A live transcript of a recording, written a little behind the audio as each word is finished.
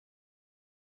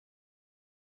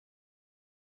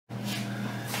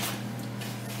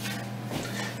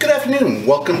afternoon.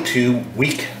 Welcome to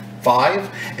week 5,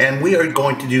 and we are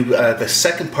going to do the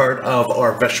second part of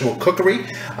our vegetable cookery.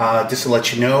 Just to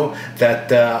let you know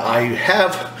that I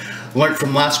have learned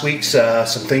from last week's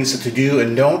some things to do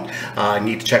and don't. I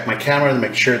need to check my camera to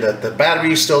make sure that the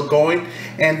battery is still going,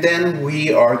 and then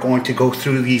we are going to go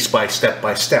through these step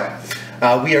by step.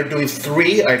 We are doing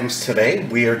 3 items today.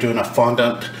 We are doing a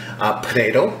fondant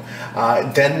potato.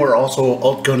 Then we're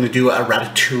also going to do a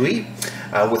ratatouille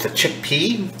with a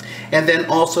chickpea, and then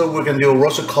also we're going to do a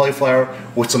roasted cauliflower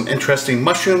with some interesting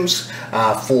mushrooms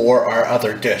for our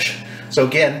other dish. So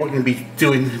again, we're going to be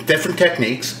doing different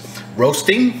techniques.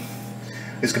 Roasting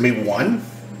is going to be one,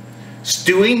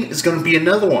 stewing is going to be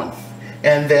another one,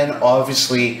 and then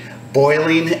obviously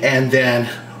boiling and then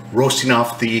roasting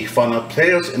off the fondant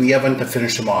potatoes in the oven to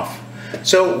finish them off.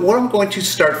 So what I'm going to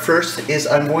start first is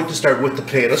I'm going to start with the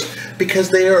potatoes because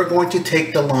they are going to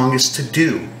take the longest to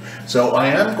do. So I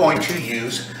am going to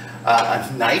use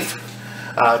a knife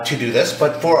to do this,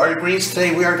 but for our ingredients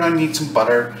today we are going to need some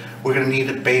butter, we're going to need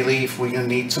a bay leaf, we're going to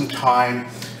need some thyme,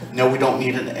 no, we don't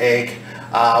need an egg,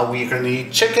 we're going to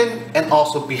need chicken and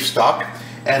also beef stock.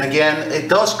 And again, it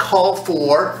does call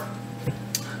for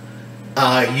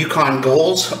Yukon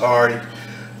Golds or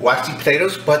waxy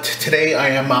potatoes, but today I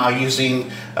am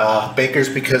using Baker's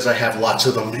because I have lots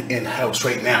of them in house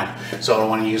right now, so I don't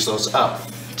want to use those up.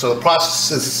 So the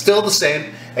process is still the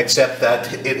same, except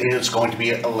that it is going to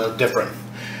be a little different.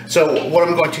 So what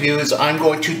I'm going to do is I'm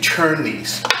going to turn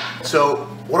these. So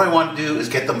what I want to do is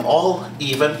get them all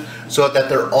even so that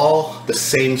they're all the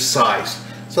same size.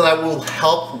 So that will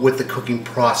help with the cooking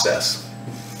process.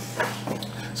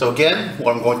 So again,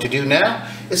 what I'm going to do now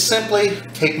is simply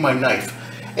take my knife.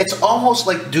 It's almost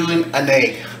like doing an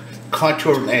egg,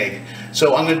 contour an egg.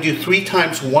 So I'm going to do 3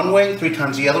 times one way, 3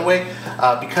 times the other way,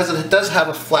 because it does have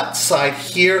a flat side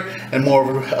here and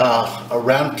more of a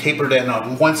round tapered end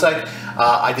on one side.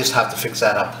 I just have to fix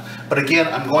that up. But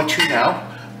again, I'm going to now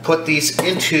put these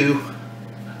into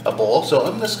a bowl. So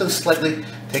I'm just going to slightly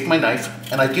take my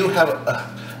knife, and I do have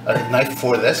a knife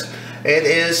for this. It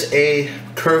is a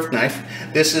curved knife.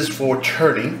 This is for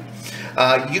turning.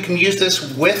 You can use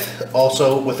this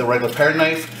also with a regular paring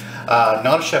knife.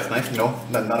 Not a chef knife, no,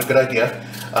 not a good idea.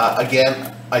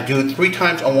 Again, I do it 3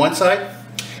 times on one side,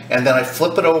 and then I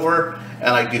flip it over,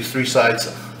 and I do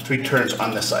 3 turns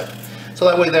on this side. So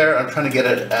that way there, I'm trying to get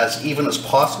it as even as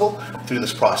possible through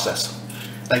this process.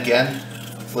 Again,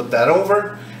 flip that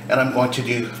over, and I'm going to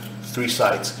do 3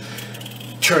 sides.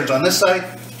 Turns on this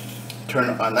side, turn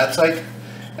on that side,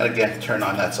 and again, turn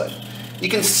on that side. You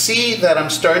can see that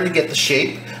I'm starting to get the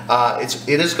shape. It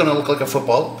is going to look like a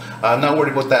football. I'm not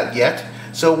worried about that yet.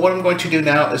 So what I'm going to do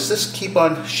now is just keep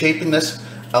on shaping this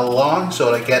along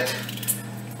so that I get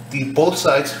both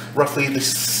sides roughly the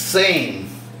same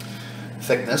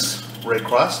thickness right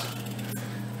across.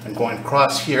 I'm going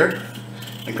across here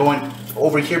and going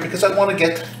over here because I want to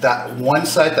get that one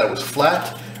side that was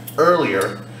flat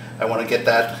earlier. I want to get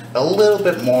that a little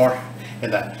bit more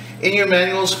in that. In your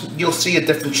manuals, you'll see a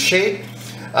different shape.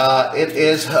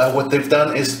 What they've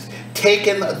done is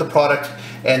taken the product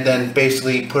and then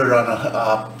basically put it on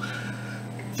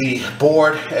the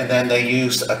board, and then they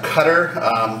used a cutter,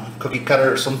 cookie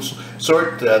cutter of some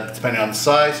sort, depending on the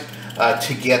size,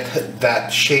 to get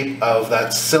that shape of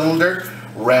that cylinder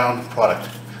round product.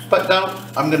 But now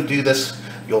I'm going to do this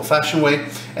the old-fashioned way.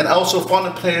 And also,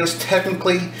 fondant potatoes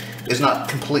technically is not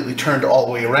completely turned all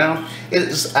the way around.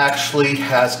 It actually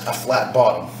has a flat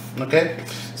bottom. Okay,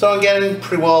 so I'm getting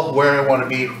pretty well where I want to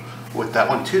be with that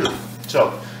one too.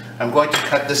 So I'm going to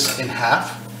cut this in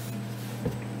half.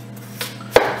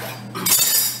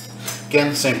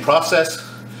 Again, same process.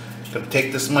 I'm going to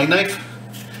take this in my knife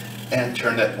and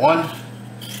turn it 1,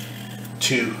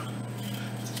 2,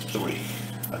 3.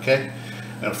 Okay,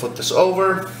 I'm going to flip this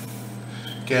over.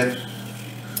 Again,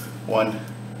 1,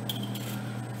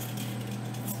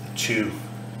 2,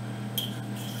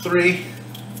 3,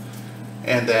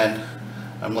 and then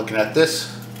I'm looking at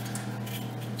this.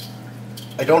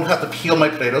 I don't have to peel my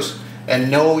potatoes, and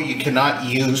no, you cannot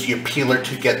use your peeler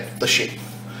to get the shape.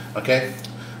 Okay,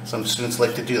 some students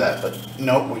like to do that, but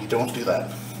no, you don't do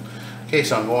that. Okay,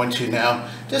 so I'm going to now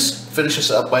just finish this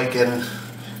up by getting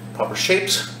proper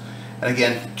shapes, and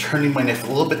again turning my knife a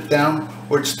little bit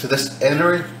downwards to this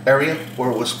area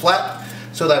where it was flat,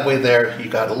 so that way there you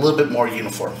got a little bit more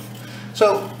uniform.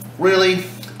 So really,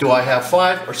 do I have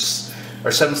 5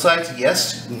 or 7 sides?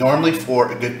 Yes, normally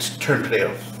for a good turned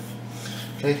potato.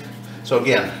 Okay, so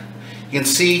again, you can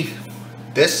see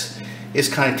this is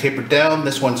kind of tapered down.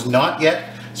 This one's not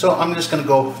yet, so I'm just going to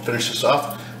go finish this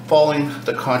off, following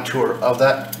the contour of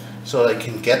that, so that I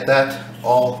can get that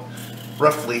all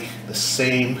roughly the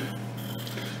same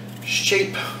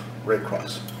shape right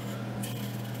across.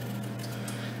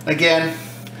 Again,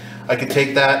 I can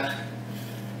take that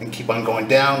and keep on going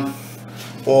down,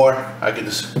 or I can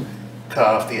just cut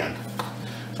off the end.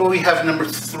 So we have number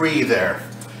 3 there.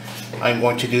 I'm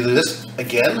going to do this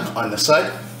again on the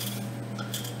side.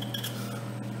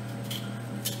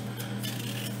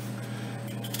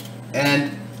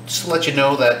 And just to let you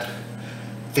know that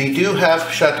they do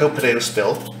have chateau potato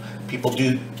still. People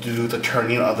do the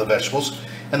turning of the vegetables.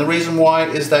 And the reason why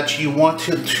is that you want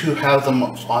to have them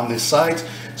on the sides,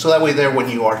 so that way there, when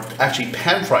you are actually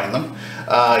pan frying them,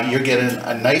 you're getting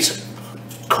a nice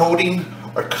coating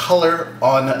or color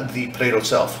on the potato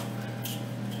itself.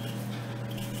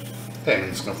 Okay, I'm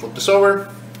just going to flip this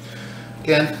over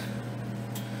again.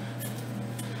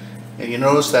 And you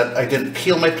notice that I didn't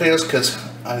peel my potatoes because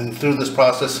I'm through this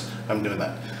process, I'm doing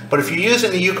that. But if you're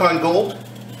using the Yukon Gold,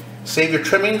 save your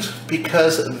trimmings,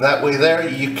 because that way there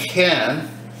you can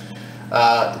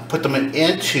put them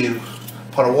into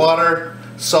a pot of water,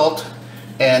 salt,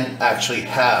 and actually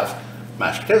have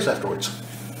mashed potatoes afterwards.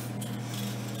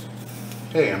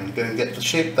 Okay, I'm going to get the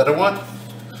shape that I want.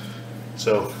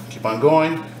 So keep on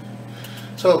going.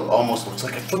 So it almost looks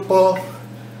like a football.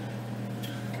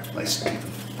 Nice even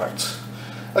parts.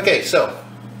 Okay, so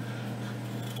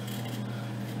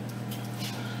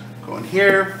going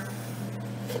here.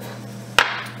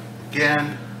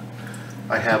 Again,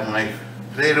 I have my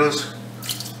potatoes.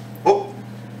 Oh,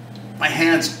 my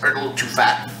hands are a little too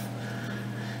fat.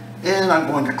 And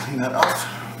I'm going to clean that off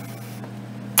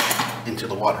into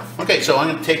the water. Okay, so I'm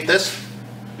going to take this,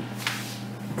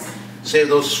 save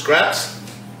those scraps,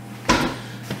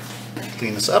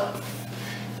 clean this up,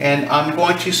 and I'm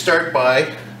going to start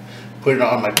by putting it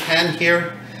on my pan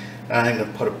here. I'm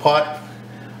going to put a pot.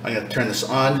 I'm going to turn this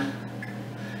on,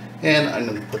 and I'm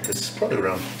going to put this probably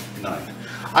around 9.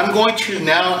 I'm going to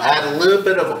now add a little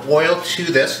bit of oil to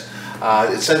this.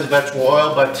 It says vegetable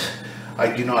oil, but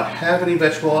I do not have any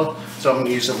vegetable oil, so I'm going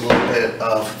to use a little bit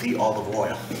of the olive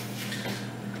oil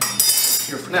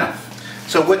here for now.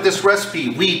 So with this recipe,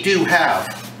 we do have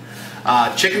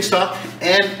chicken stock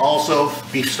and also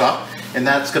beef stock, and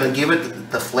that's going to give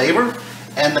it the flavor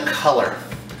and the color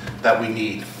that we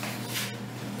need.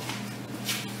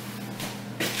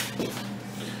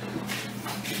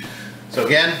 So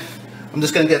again, I'm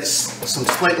just going to get some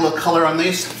slight little color on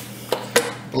these,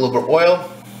 a little bit of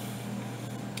oil,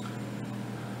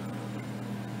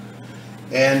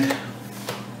 and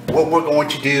what we're going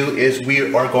to do is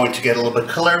we are going to get a little bit of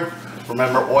color.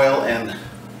 Remember, oil and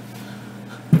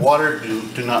water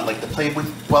do not like to play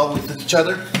well with each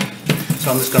other,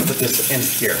 so I'm just going to put this in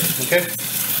here, okay?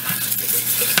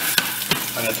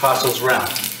 I'm going to toss those around.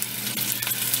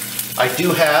 I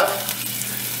do have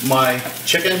my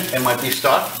chicken and my beef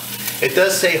stock. It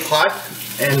does say hot,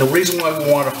 and the reason why we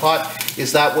want it hot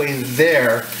is that way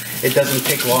there it doesn't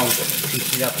take long to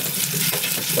heat up the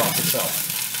stock itself.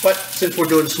 But since we're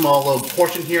doing a small little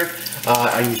portion here,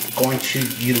 I'm going to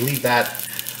leave that.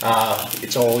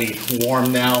 It's already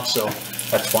warm now, so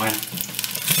that's fine.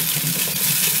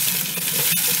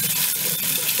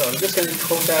 So I'm just going to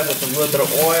coat that with a little bit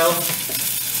of oil.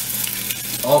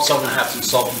 Also, I'm going to have some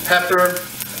salt and pepper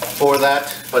for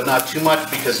that, but not too much,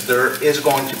 because there is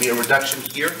going to be a reduction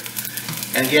here.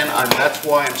 And again, that's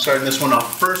why I'm starting this one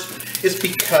off first, is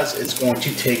because it's going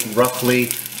to take roughly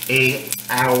an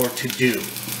hour to do.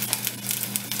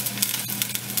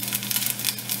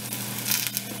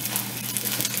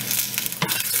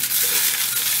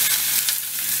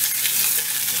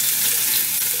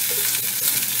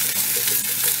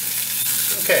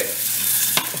 Okay,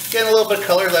 getting a little bit of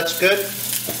color, that's good.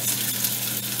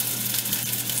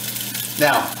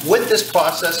 Now, with this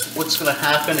process, what's going to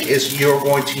happen is you're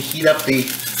going to heat up the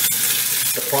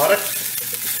product.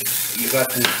 You've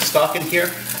got the stock in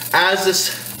here. As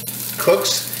this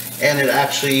cooks and it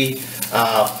actually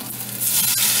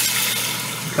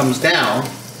comes down,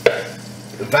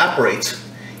 evaporates,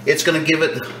 it's going to give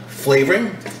it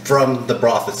flavoring from the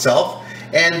broth itself.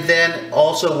 And then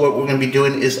also what we're going to be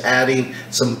doing is adding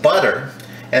some butter.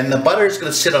 And the butter is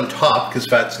going to sit on top, because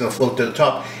fat's going to float to the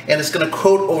top, and it's going to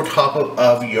coat over top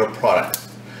of your product.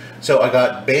 So I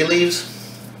got bay leaves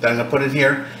that I'm going to put in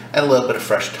here, and a little bit of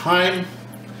fresh thyme,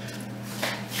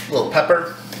 a little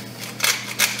pepper,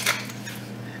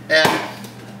 and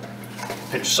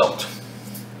a pinch of salt.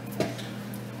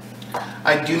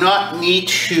 I do not need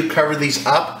to cover these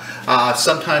up.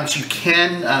 Sometimes you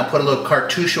can put a little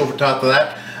cartouche over top of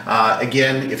that,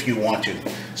 again, if you want to.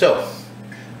 So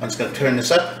I'm just going to turn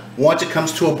this up. Once it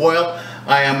comes to a boil,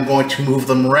 I am going to move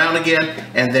them around again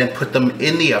and then put them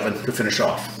in the oven to finish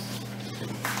off.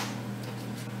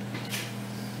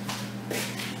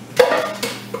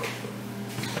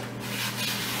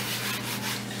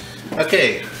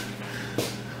 Okay,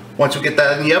 once we get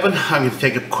that in the oven, I'm going to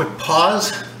take a quick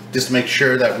pause just to make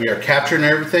sure that we are capturing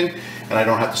everything and I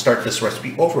don't have to start this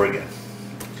recipe over again.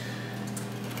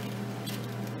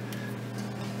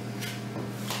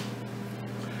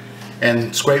 And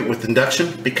it's great with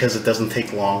induction because it doesn't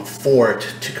take long for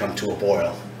it to come to a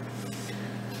boil.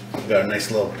 We've got a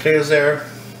nice little potatoes there.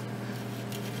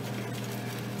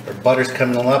 Our butter's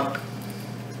coming up.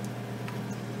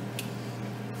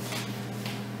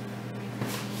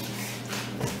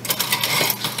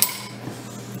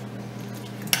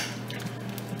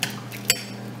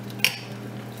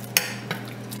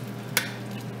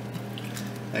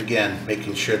 Again,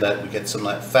 making sure that we get some of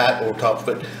that fat over top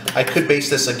of it. I could baste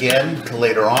this again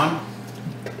later on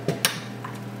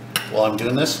while I'm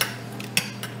doing this.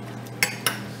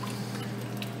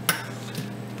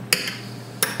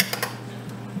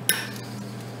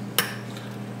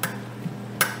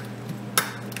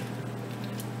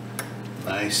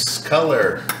 Nice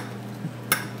color.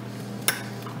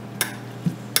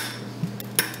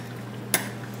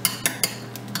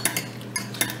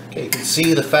 Okay, you can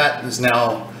see the fat is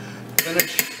now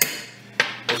finished.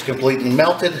 It's completely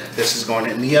melted. This is going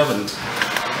in the oven.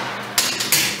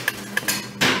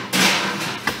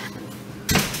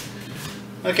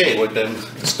 Okay, we're done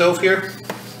with the stove here.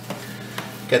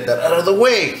 Get that out of the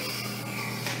way.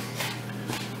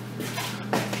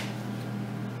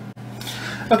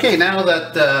 Okay, now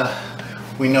that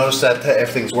we notice that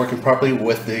everything's working properly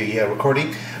with the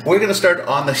recording, we're going to start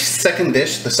on the second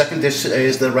dish. The second dish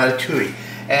is the Ratatouille.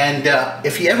 And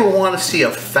if you ever want to see a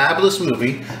fabulous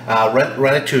movie,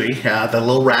 Ratatouille, the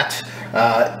little rat,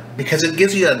 because it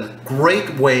gives you a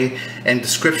great way and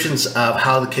descriptions of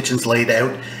how the kitchen's laid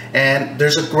out, and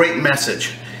there's a great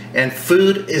message. And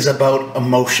food is about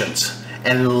emotions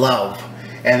and love,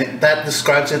 and that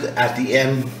describes it at the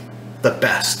end the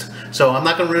best. So I'm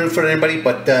not going to ruin it for anybody,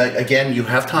 but again, you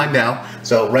have time now.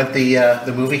 So rent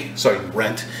the movie. Sorry,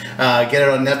 rent. Get it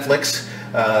on Netflix.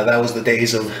 That was the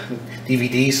days of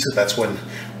DVDs. So that's when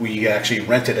we actually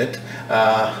rented it.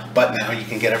 But now you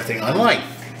can get everything online.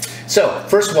 So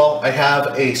first of all, I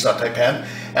have a saute pan.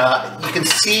 You can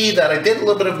see that I did a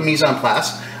little bit of mise en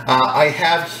place. I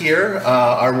have here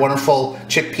our wonderful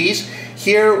chickpeas.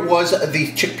 Here was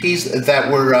the chickpeas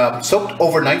that were soaked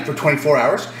overnight for 24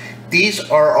 hours. These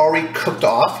are already cooked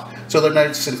off, so they're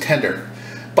nice and tender.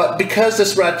 But because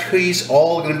this ratatouille is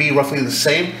all going to be roughly the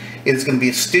same, it's going to be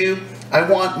a stew, I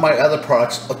want my other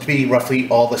products to be roughly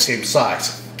all the same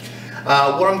size.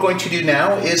 What I'm going to do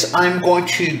now is I'm going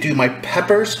to do my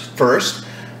peppers first,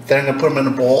 then I'm going to put them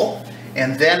in a bowl,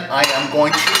 and then I am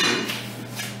going to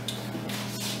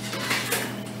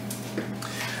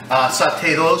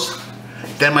saute those,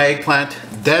 then my eggplant,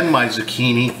 then my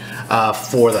zucchini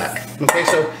for that. Okay,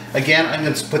 so again, I'm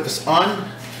going to put this on.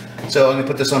 So I'm going to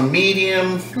put this on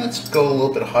medium. Let's go a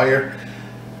little bit higher.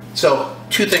 So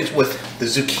two things with the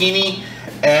zucchini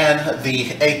and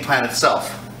the eggplant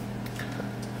itself.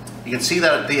 You can see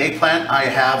that the eggplant, I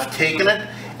have taken it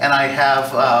and I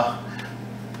have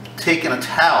taken a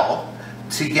towel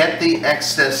to get the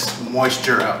excess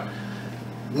moisture out.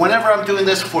 Whenever I'm doing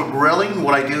this for grilling,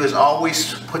 what I do is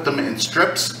always put them in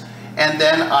strips, and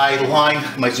then I line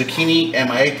my zucchini and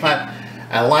my eggplant.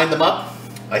 I line them up,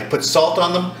 I put salt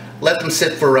on them, let them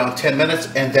sit for around 10 minutes,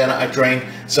 and then I drain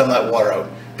some of that water out.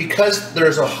 Because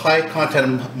there's a high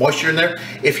content of moisture in there,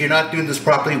 if you're not doing this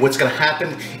properly, what's going to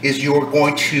happen is you're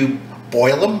going to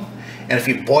boil them, and if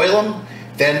you boil them,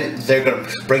 then they're going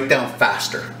to break down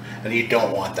faster, and you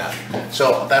don't want that.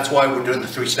 So that's why we're doing the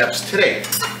 3 steps today.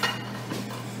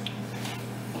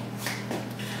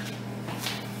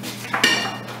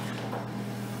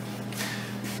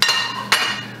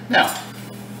 Now,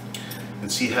 you can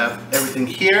see you have everything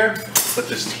here. Put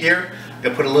this here. I'm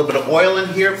going to put a little bit of oil in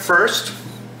here first.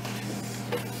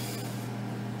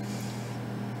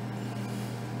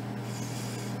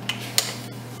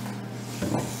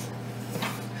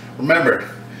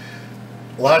 Remember,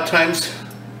 a lot of times,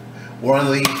 one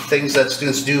of the things that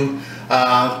students do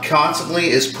constantly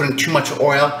is putting too much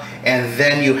oil, and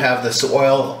then you have this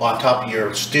oil on top of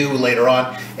your stew later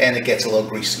on, and it gets a little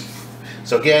greasy.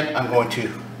 So again, I'm going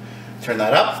to turn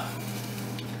that up,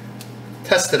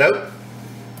 test it out.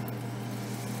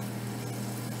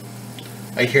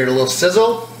 I hear a little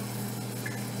sizzle,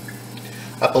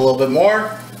 up a little bit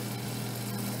more.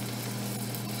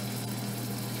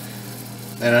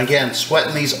 And again,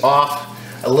 sweating these off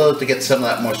a little to get some of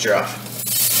that moisture off.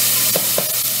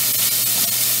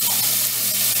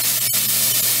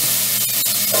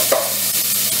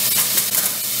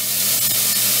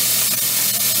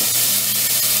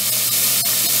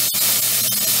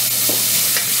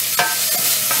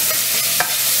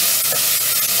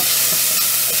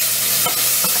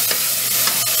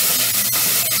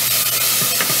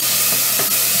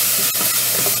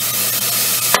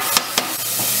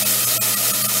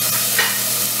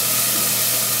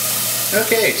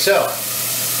 Okay, so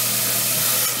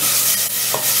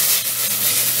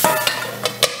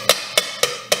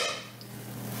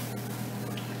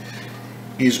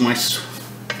use my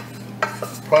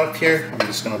product here. I'm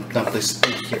just going to dump this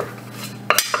in here.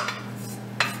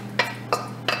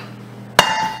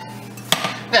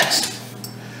 Next,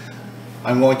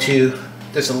 I'm going to,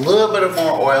 there's a little bit of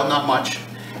more oil, not much,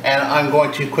 and I'm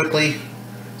going to quickly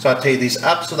saute these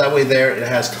up so that way there it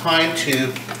has time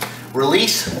to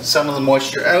release some of the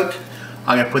moisture out.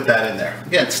 I'm going to put that in there.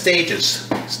 Again, stages.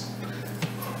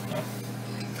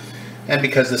 And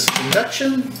because this is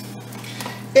induction,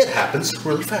 it happens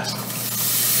really fast.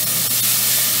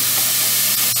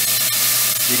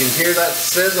 You can hear that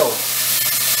sizzle.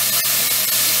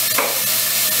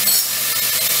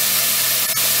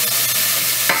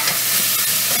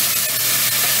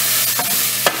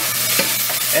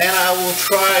 And I will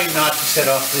try not to set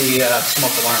off the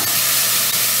smoke alarm.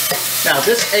 Now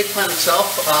this eggplant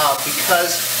itself,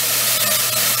 because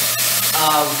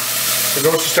of the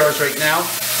grocery stores right now,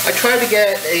 I tried to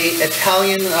get an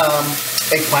Italian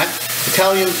eggplant.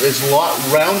 Italian is a lot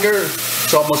rounder.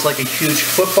 It's almost like a huge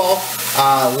football,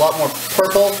 a lot more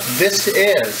purple. This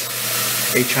is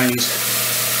a Chinese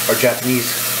or Japanese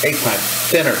eggplant,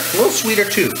 thinner, a little sweeter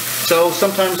too. So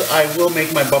sometimes I will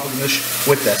make my baba ganoush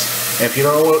with this. And if you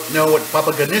don't know what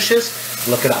baba ganoush is,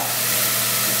 look it up.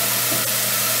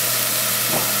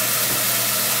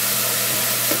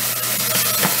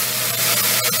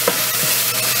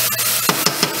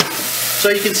 So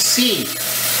you can see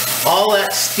all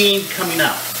that steam coming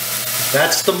up.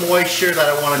 That's the moisture that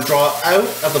I want to draw out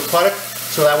of the product,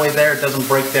 so that way there it doesn't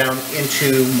break down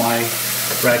into my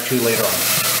ratatouille later on.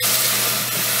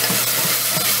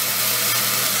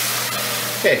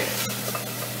 Okay.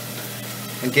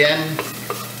 Again,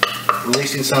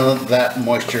 releasing some of that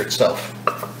moisture itself.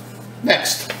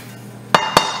 Next.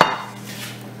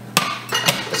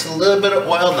 Just a little bit of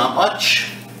oil, not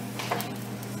much.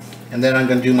 And then I'm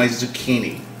going to do my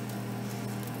zucchini.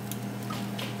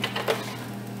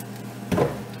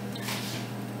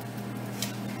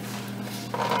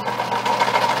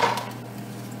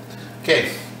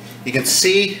 Okay, you can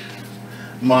see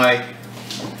my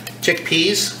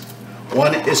chickpeas.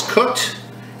 One is cooked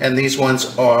and these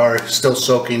ones are still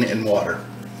soaking in water.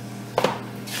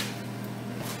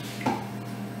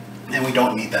 And we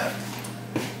don't need that.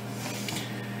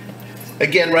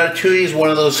 Again, ratatouille is one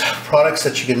of those products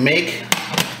that you can make.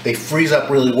 They freeze up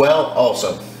really well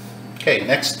also. Okay,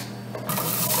 next.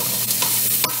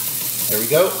 There we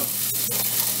go.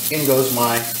 In goes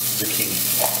my zucchini.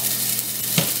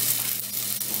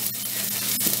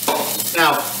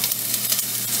 Now,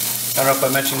 I don't know if I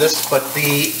mentioned this, but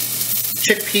the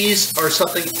chickpeas are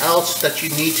something else that you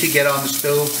need to get on the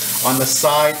stove on the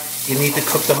side. You need to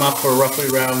cook them up for roughly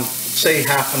around, say,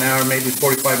 half an hour, maybe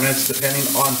 45 minutes, depending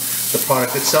on the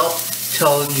product itself,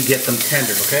 till you get them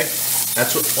tender, okay?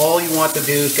 That's what all you want to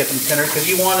do is get them tender, because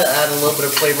you want to add a little bit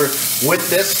of flavor with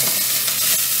this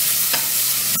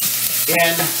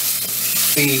in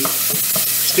the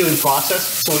stewing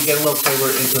process, so we get a little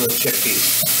flavor into the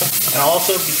chickpeas. And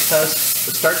also because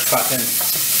the starch content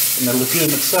in the legume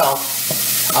itself,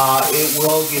 it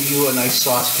will give you a nice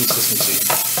sauce consistency.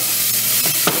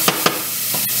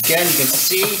 Again, you can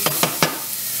see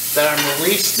that I'm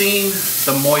releasing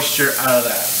the moisture out of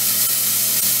that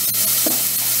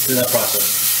through that process.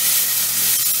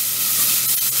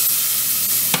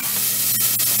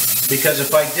 Because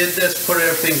if I did this, put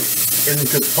everything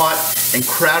into the pot and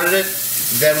crowded it,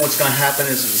 then what's going to happen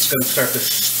is it's going to start to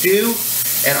stew,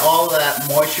 and all of that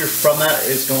moisture from that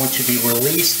is going to be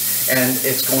released, and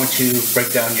it's going to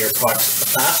break down your products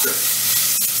faster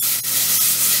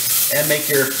and make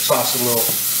your sauce a little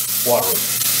watery.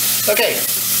 Okay.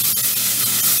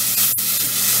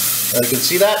 You can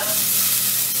see that.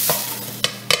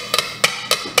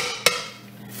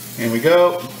 Here we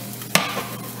go.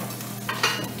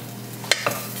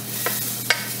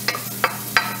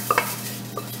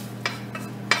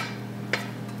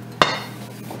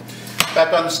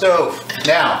 Back on the stove.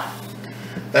 Now,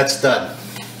 that's done.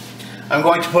 I'm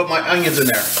going to put my onions in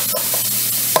there.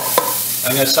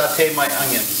 I'm going to saute my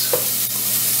onions.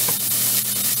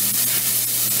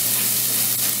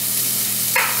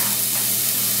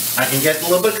 I can get a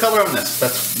little bit of color on this.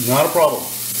 That's not a problem.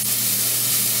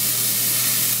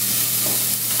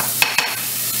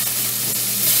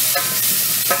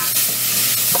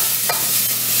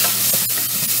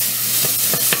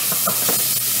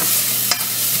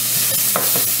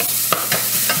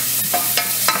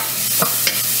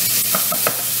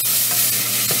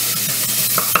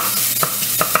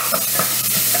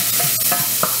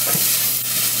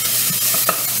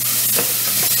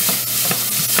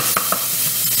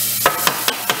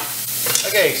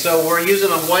 Okay, so we're using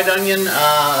a white onion.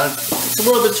 It's a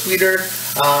little bit sweeter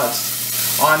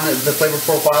on the flavor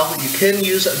profile. You can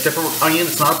use a different onion.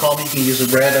 It's not a problem. You can use a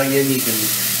red onion. You can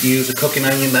use a cooking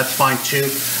onion. That's fine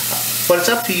too. But it's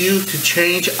up to you to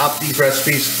change up these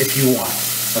recipes if you want.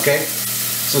 Okay?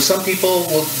 So some people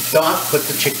will not put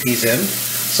the chickpeas in.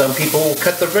 Some people will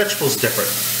cut the vegetables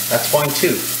different. That's fine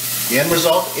too. The end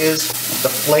result is the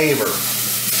flavor.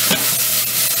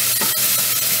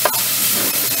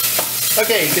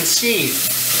 Okay, you can see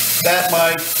that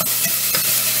my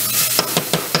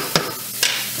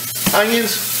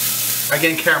onions are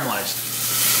getting caramelized.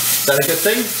 Is that a good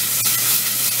thing?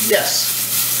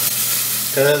 Yes.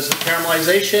 Because the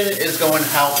caramelization is going to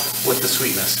help with the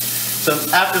sweetness. So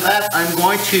after that, I'm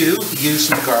going to use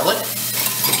some garlic.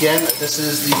 Again, this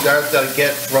is the garlic that I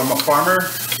get from a farmer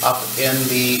up in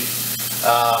the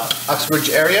Uxbridge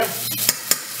area.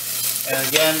 And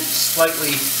again,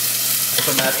 slightly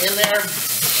put that in there.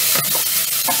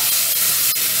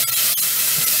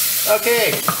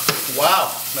 Okay, wow,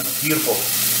 that's beautiful.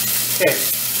 Okay,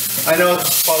 I know it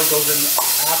probably goes in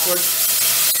afterwards,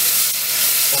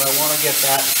 but I want to get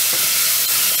that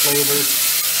flavor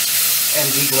and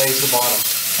deglaze the bottom.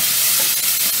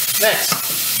 Next,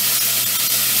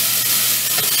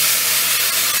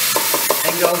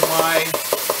 in goes my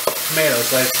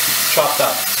tomatoes I've chopped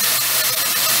up.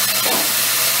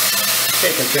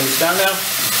 Okay, can turn this down now.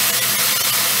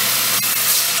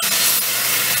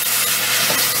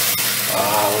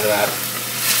 Ah, look at that.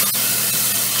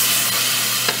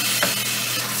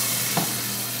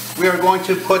 We are going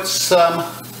to put some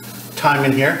thyme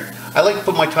in here. I like to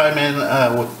put my thyme in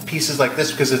with pieces like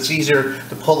this because it's easier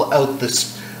to pull out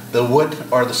the wood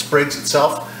or the sprigs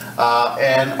itself,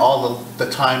 and all the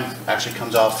thyme actually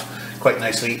comes off quite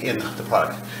nicely in the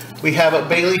product. We have a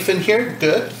bay leaf in here,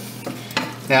 good.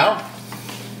 Now,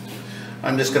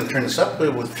 I'm just going to turn this up, but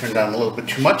it will turn down a little bit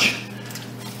too much.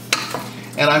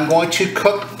 And I'm going to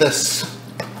cook this,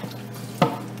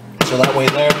 so that way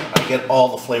there I get all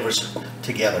the flavors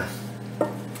together.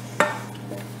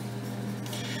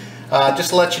 Just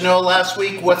to let you know, last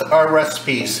week with our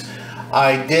recipes,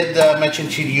 I did mention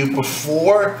to you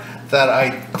before that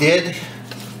I did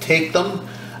take them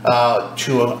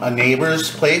to a neighbor's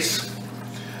place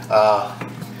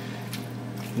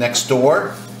next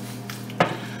door.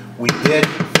 We did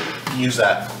use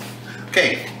that.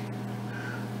 Okay,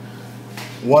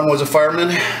 one was a fireman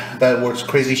that works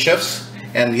crazy shifts,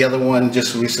 and the other one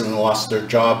just recently lost their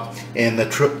job in the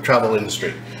travel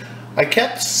industry. I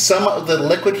kept some of the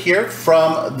liquid here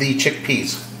from the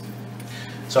chickpeas,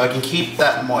 so I can keep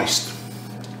that moist.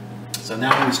 So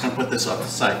now I'm just going to put this off the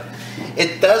side.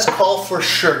 It does call for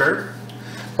sugar,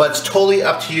 but it's totally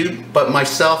up to you. But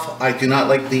myself, I do not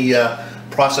like the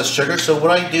processed sugar, so what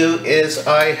I do is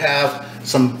I have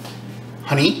some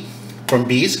honey from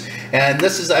bees, and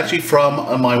this is actually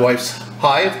from my wife's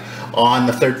hive on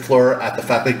the 3rd floor at the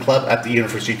Faculty Club at the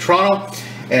University of Toronto,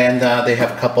 and they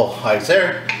have a couple hives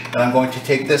there, and I'm going to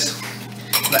take this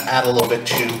and add a little bit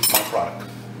to my product.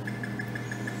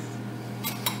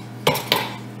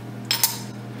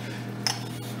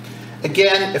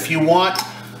 Again, if you want,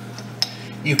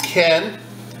 you can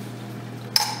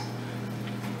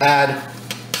add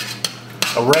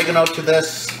oregano to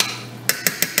this,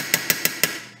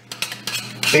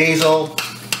 basil,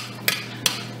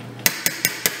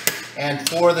 and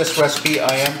for this recipe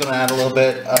I am going to add a little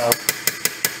bit of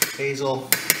basil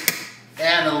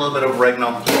and a little bit of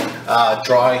oregano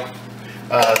dry.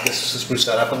 This is to spruce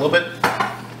that up a little bit.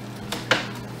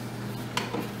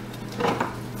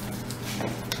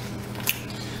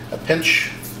 A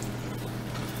pinch.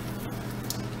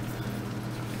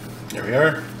 There we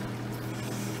are.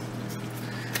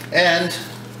 And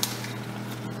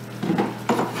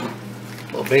a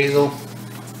little basil,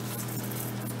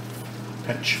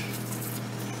 pinch,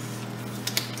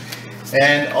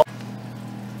 and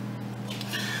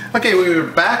okay, we are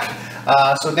back.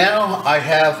 So now I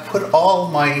have put all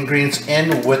my ingredients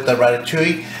in with the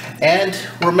ratatouille, and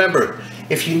remember,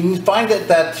 if you find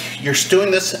that you're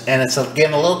stewing this and it's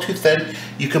again a little too thin,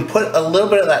 you can put a little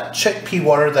bit of that chickpea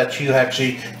water that you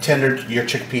actually tendered your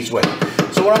chickpeas with.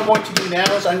 So what I'm going to do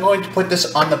now is I'm going to put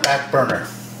this on the back burner.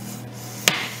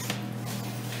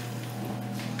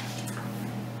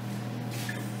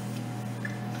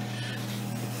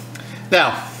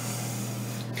 Now,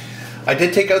 I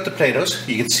did take out the potatoes.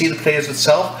 You can see the potatoes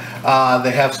itself.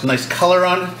 They have some nice color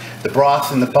on it. The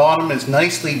broth in the bottom is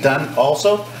nicely done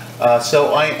also.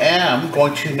 So I am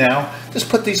going to now just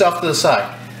put these off to the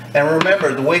side. And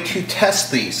remember, the way to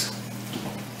test these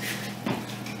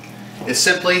is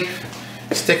simply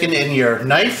stick it in your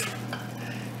knife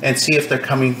and see if they're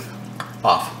coming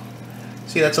off.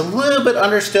 See, that's a little bit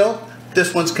under still.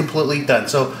 This one's completely done.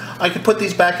 So I could put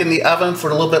these back in the oven for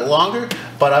a little bit longer,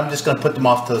 but I'm just going to put them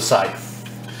off to the side.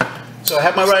 So I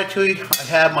have my ratatouille, I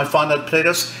have my fondant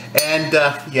potatoes, and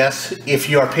yes, if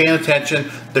you are paying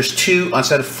attention, there's 2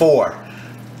 instead of 4.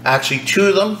 Actually, 2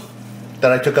 of them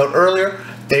that I took out earlier,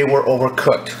 they were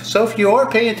overcooked. So if you are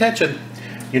paying attention,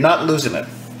 you're not losing it.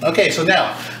 Okay, so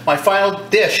now, my final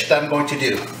dish that I'm going to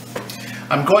do.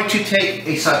 I'm going to take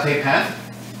a saute pan.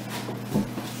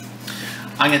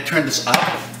 I'm going to turn this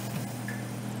up.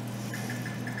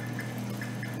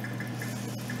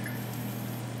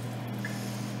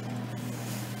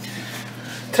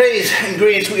 Today's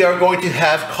ingredients, we are going to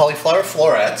have cauliflower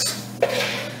florets.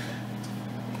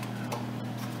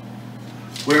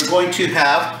 We're going to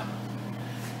have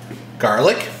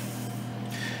garlic,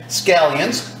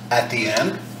 scallions at the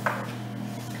end,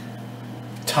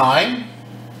 thyme,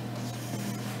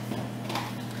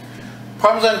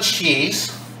 Parmesan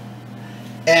cheese,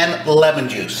 and lemon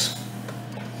juice.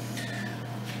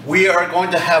 We are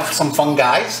going to have some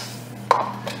fungi.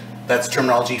 That's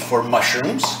terminology for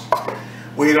mushrooms.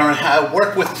 We're going to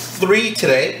work with 3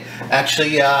 today.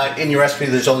 Actually, in your recipe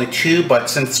there's only 2, but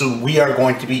since we are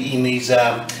going to be eating these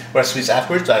recipes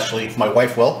afterwards, actually my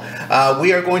wife will,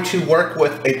 we are going to work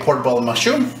with a portobello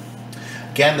mushroom.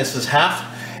 Again, this is half.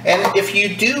 And if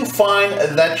you do find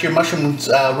that your mushroom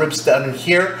ribs down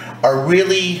here are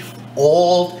really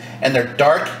old and they're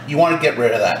dark, you want to get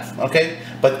rid of that, okay?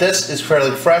 But this is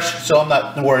fairly fresh, so I'm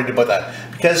not worried about that.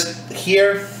 Because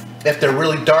here, if they're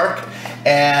really dark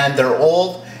and they're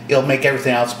old, it'll make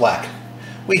everything else black.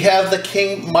 We have the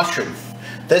king mushroom.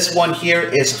 This one here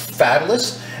is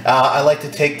fabulous. I like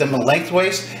to take them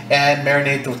lengthways and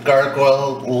marinate them with garlic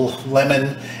oil,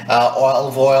 lemon,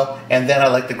 olive oil, and then I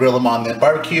like to grill them on the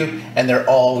barbecue, and they're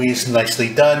always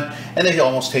nicely done, and they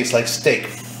almost taste like steak.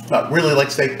 Not really like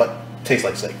steak, but taste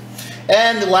like steak.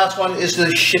 And the last one is the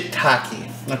shiitake.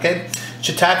 Okay,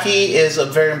 shiitake is a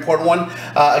very important one.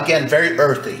 Again, very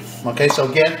earthy. Okay, so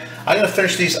again, I'm going to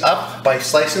finish these up by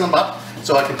slicing them up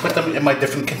so I can put them in my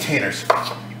different containers.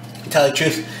 To tell you the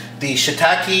truth, the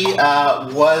shiitake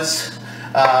was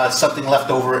something left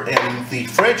over in the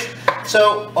fridge,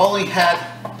 so only had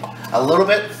a little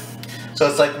bit. So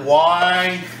it's like,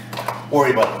 why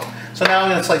worry about it? So now I'm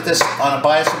going to slice this on a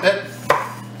bias a bit.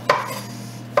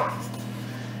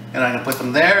 And I'm going to put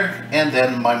them there, and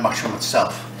then my mushroom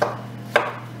itself.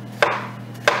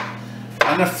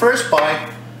 I'm going to first by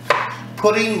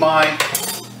putting my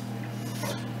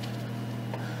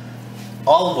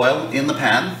olive oil in the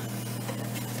pan.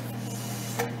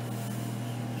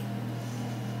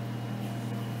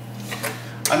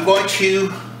 I'm going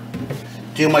to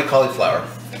do my cauliflower.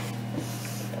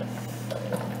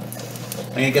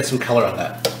 I'm going to get some color on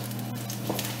that.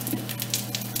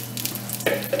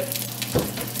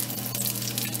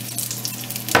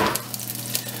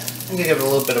 I'm going to give it a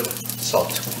little bit of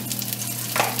salt,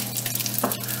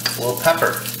 a little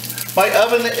pepper. My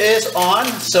oven is on,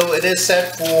 so it is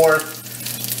set for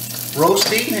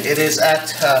roasting. It is at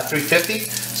 350,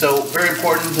 so very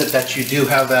important that you do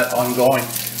have that ongoing.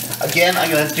 Again, I'm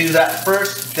going to do that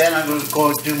first, then I'm going to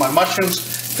go do my mushrooms,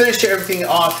 finish everything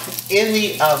off in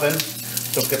the oven.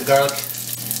 Don't forget the garlic,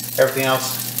 everything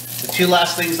else. The 2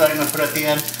 last things that I'm going to put at the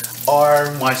end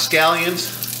are my scallions,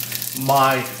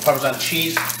 my Parmesan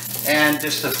cheese, and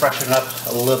just to freshen up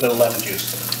a little bit of lemon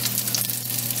juice.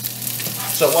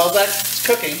 So while that's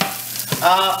cooking,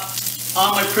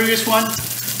 on my previous one,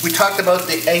 we talked about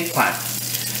the eggplant.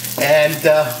 And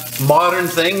modern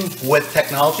thing with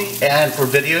technology and for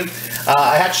video,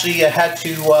 I actually had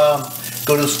to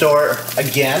go to the store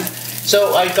again.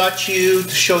 So I got to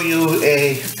show you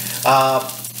a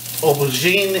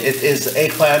aubergine. It is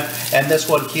eggplant, and this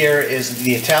one here is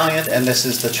the Italian, and this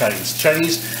is the Chinese.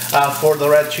 For the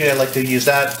ratatouille, I like to use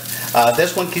that.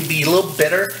 This one can be a little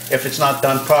bitter if it's not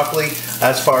done properly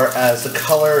as far as the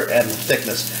color and the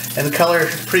thickness. And the color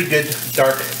is pretty good,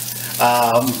 dark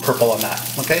purple on that.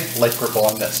 Okay, light purple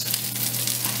on this.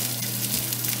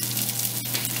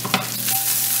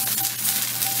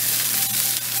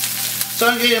 So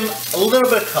I'm getting a little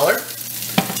bit of color.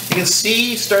 You can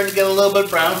see starting to get a little bit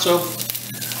brown, so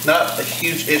not a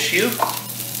huge issue.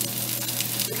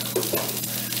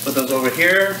 Put those over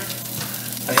here.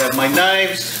 I have my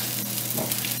knives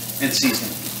and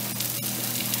seasoning.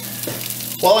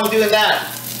 While I'm doing that,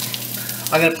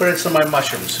 I'm going to put in some of my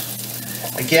mushrooms.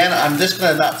 Again, I'm just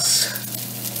going to not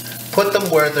put them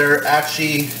where they're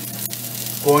actually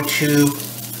going to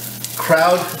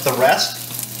crowd the rest.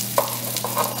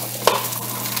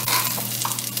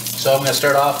 So I'm going to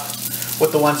start off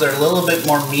with the ones that are a little bit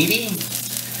more meaty,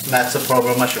 and that's the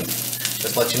portobello mushroom.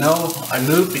 Just let you know, I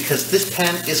moved because this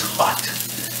pan is hot.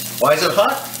 Why is it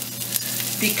hot?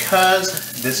 Because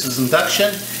this is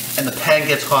induction and the pan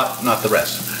gets hot, not the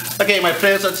rest. Okay, my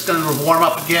potatoes are just going to warm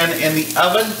up again in the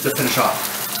oven to finish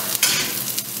off.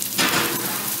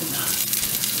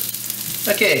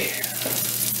 Okay,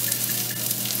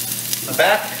 the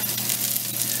back,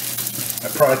 my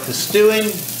product is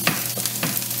stewing.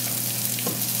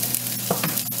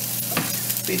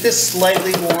 Be just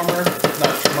slightly warmer,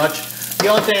 not too much. The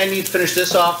only thing I need to finish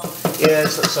this off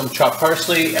is some chopped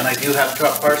parsley, and I do have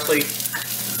chopped parsley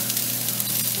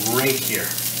right here.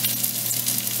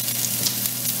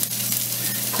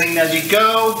 Clean as you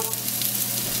go,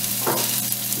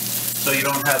 so you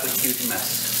don't have a huge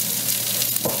mess.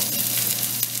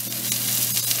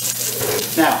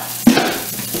 Now,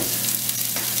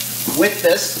 with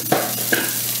this,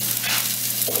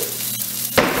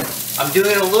 I'm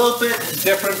doing it a little bit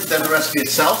different than the recipe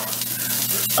itself.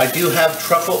 I do have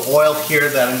truffle oil here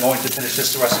that I'm going to finish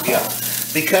this recipe up.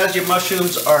 Because your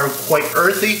mushrooms are quite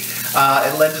earthy,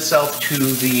 it lends itself to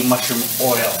the mushroom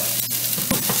oil.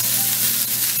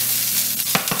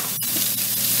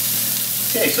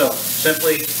 Okay, so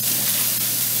simply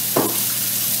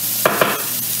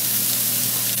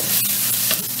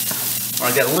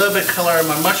I get a little bit of color on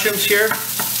my mushrooms here.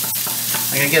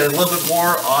 I'm going to get a little bit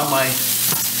more on my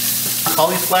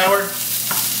cauliflower.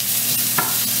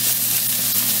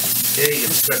 Okay, you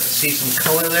can start to see some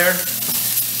color there.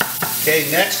 Okay,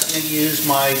 next I'm going to use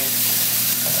my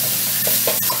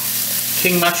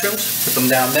king mushrooms, put them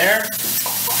down there.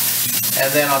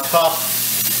 And then on top,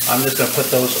 I'm just going to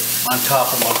put those on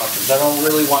top of my mushrooms. I don't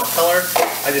really want color,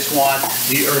 I just want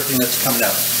the earthiness coming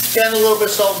out. Again, a little bit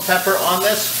of salt and pepper on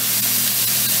this.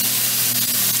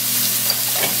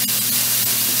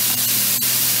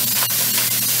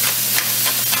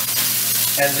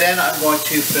 And then I'm going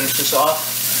to finish this off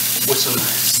with some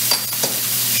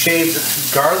shaved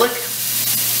garlic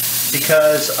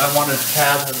because I want to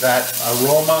have that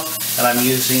aroma, and I'm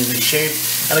using the shaved.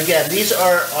 And again, these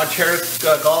are Ontario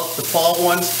garlic, the fall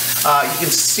ones. You can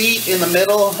see in the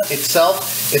middle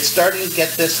itself, it's starting to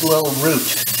get this little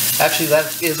root. Actually,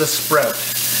 that is a sprout.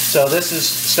 So this is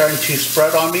starting to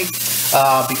sprout on me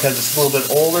because it's a little bit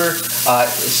older,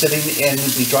 sitting in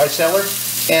the dry cellar.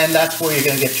 And that's where you're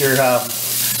going to get your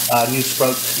new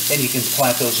sprouts, and you can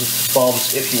plant those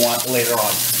bulbs if you want later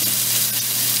on.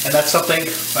 And that's something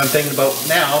I'm thinking about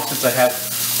now, since I have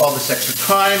all this extra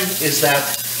time, is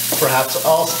that perhaps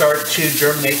I'll start to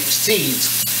germinate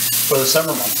seeds for the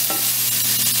summer months.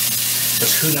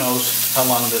 Because who knows how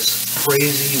long this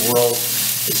crazy world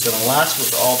is going to last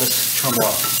with all this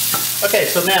turmoil. Okay,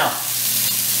 so now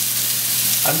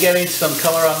I'm getting some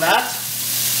color on that.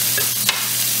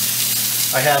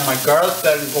 I have my garlic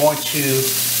that I'm going to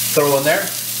throw in there.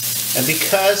 And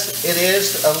because it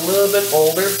is a little bit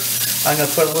older, I'm going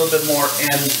to put a little bit more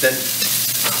in than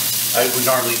I would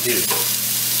normally do.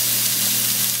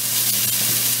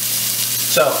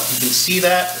 So you can see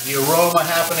that, the aroma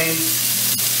happening.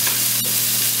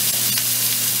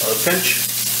 A pinch.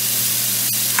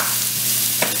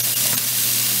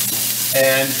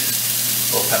 And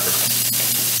a little pepper.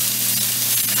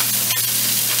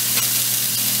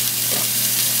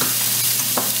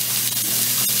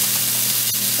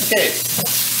 Okay.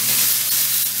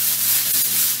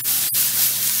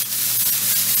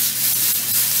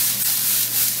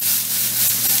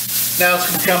 Now it's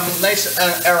going to become nice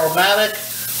and aromatic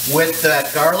with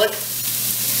that garlic.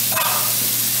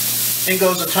 In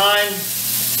goes the thyme.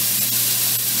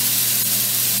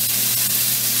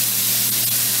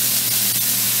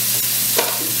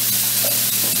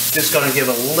 Just going to give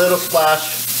a little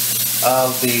splash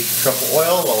of the truffle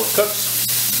oil while it cooks.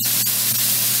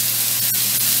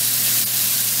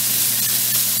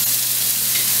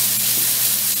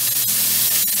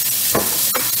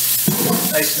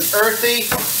 Nice and earthy.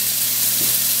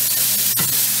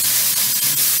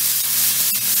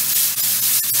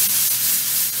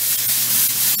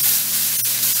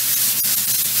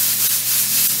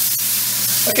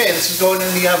 Okay, this is going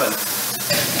in the oven.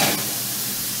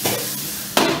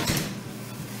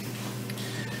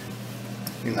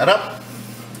 Clean that up.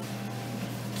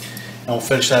 And we'll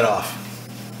finish that off.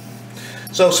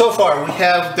 So far we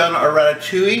have done our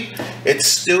ratatouille. It's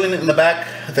stewing in the back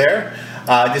there.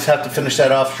 I just have to finish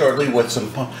that off shortly with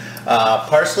some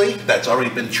parsley that's already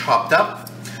been chopped up.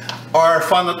 Our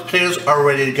fondant potatoes are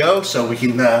ready to go, so we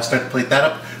can start to plate that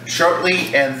up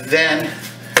shortly, and then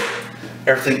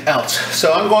everything else.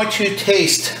 So I'm going to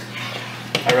taste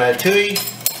our ratatouille.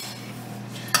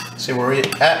 See where we're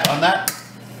at on that.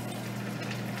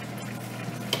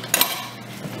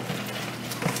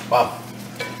 Wow,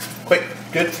 quite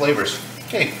good flavors.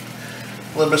 Okay,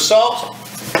 a little bit of salt,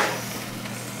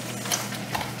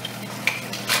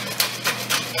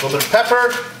 a little bit of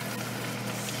pepper,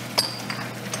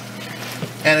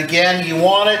 and again, you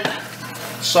want it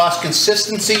sauce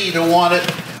consistency. You don't want it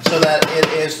so that it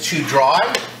is too dry,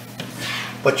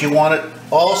 but you want it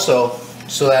also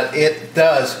so that it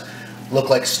does look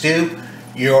like stew.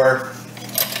 Your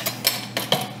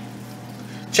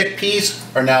chickpeas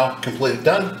are now completely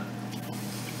done.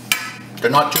 They're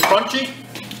not too crunchy,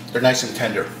 they're nice and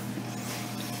tender.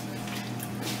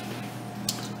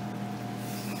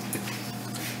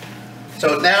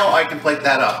 So now I can plate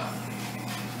that up.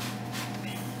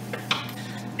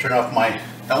 Turn off my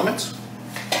elements.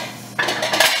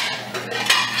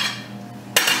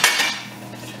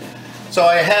 So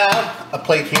I have a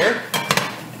plate here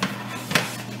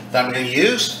that I'm going to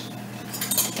use.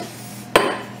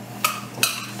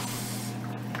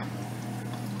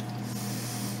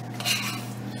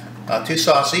 Not too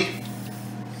saucy,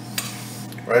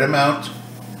 right amount.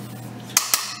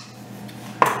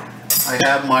 I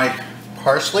have my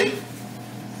parsley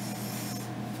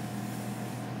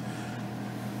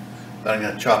that I'm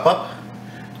going to chop up,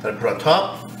 that I put on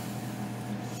top.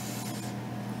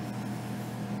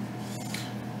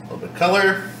 A little bit of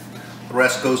color. The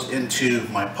rest goes into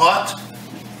my pot.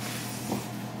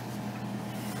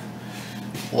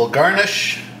 A little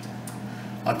garnish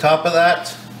on top of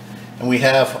that. And we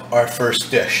have our first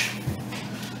dish.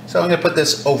 So I'm going to put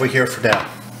this over here for now.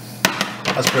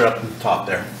 Let's put it up on the top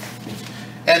there.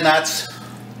 And that's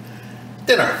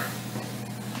dinner.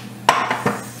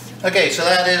 Okay, so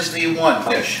that is the one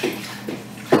dish.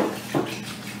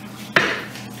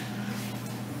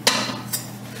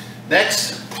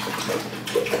 Next,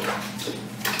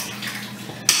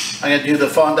 I'm going to do the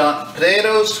fondant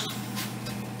potatoes.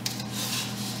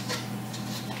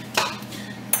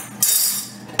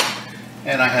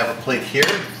 And I have a plate here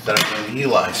that I'm going to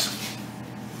utilize.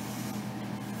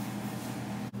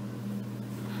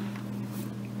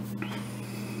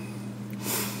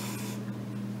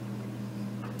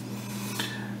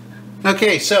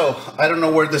 Okay, so I don't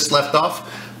know where this left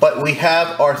off, but we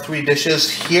have our three dishes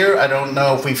here. I don't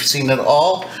know if we've seen it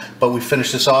all, but we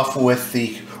finished this off with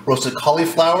the roasted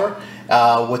cauliflower,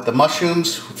 with the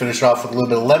mushrooms. We finished it off with a little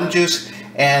bit of lemon juice,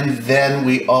 and then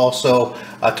we also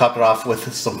top it off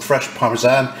with some fresh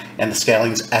parmesan and the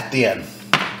scallions at the end.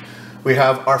 We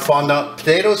have our fondant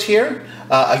potatoes here,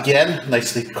 again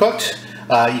nicely cooked.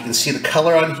 You can see the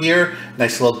color on here,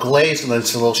 nice little glaze and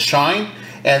nice little shine.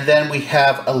 And then we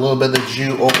have a little bit of the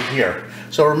jus over here.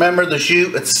 So remember the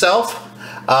jus itself,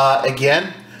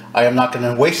 again, I am not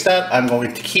going to waste that. I'm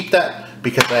going to keep that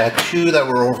because I had two that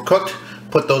were overcooked.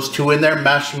 Put those two in there,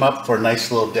 mash them up for a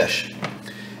nice little dish.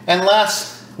 And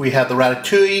last, we have the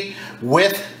ratatouille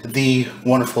with the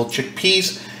wonderful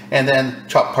chickpeas, and then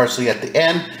chopped parsley at the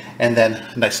end, and then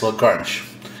a nice little garnish.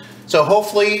 So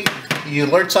hopefully you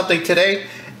learned something today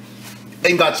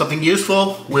and got something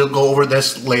useful. We'll go over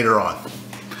this later on.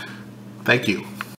 Thank you.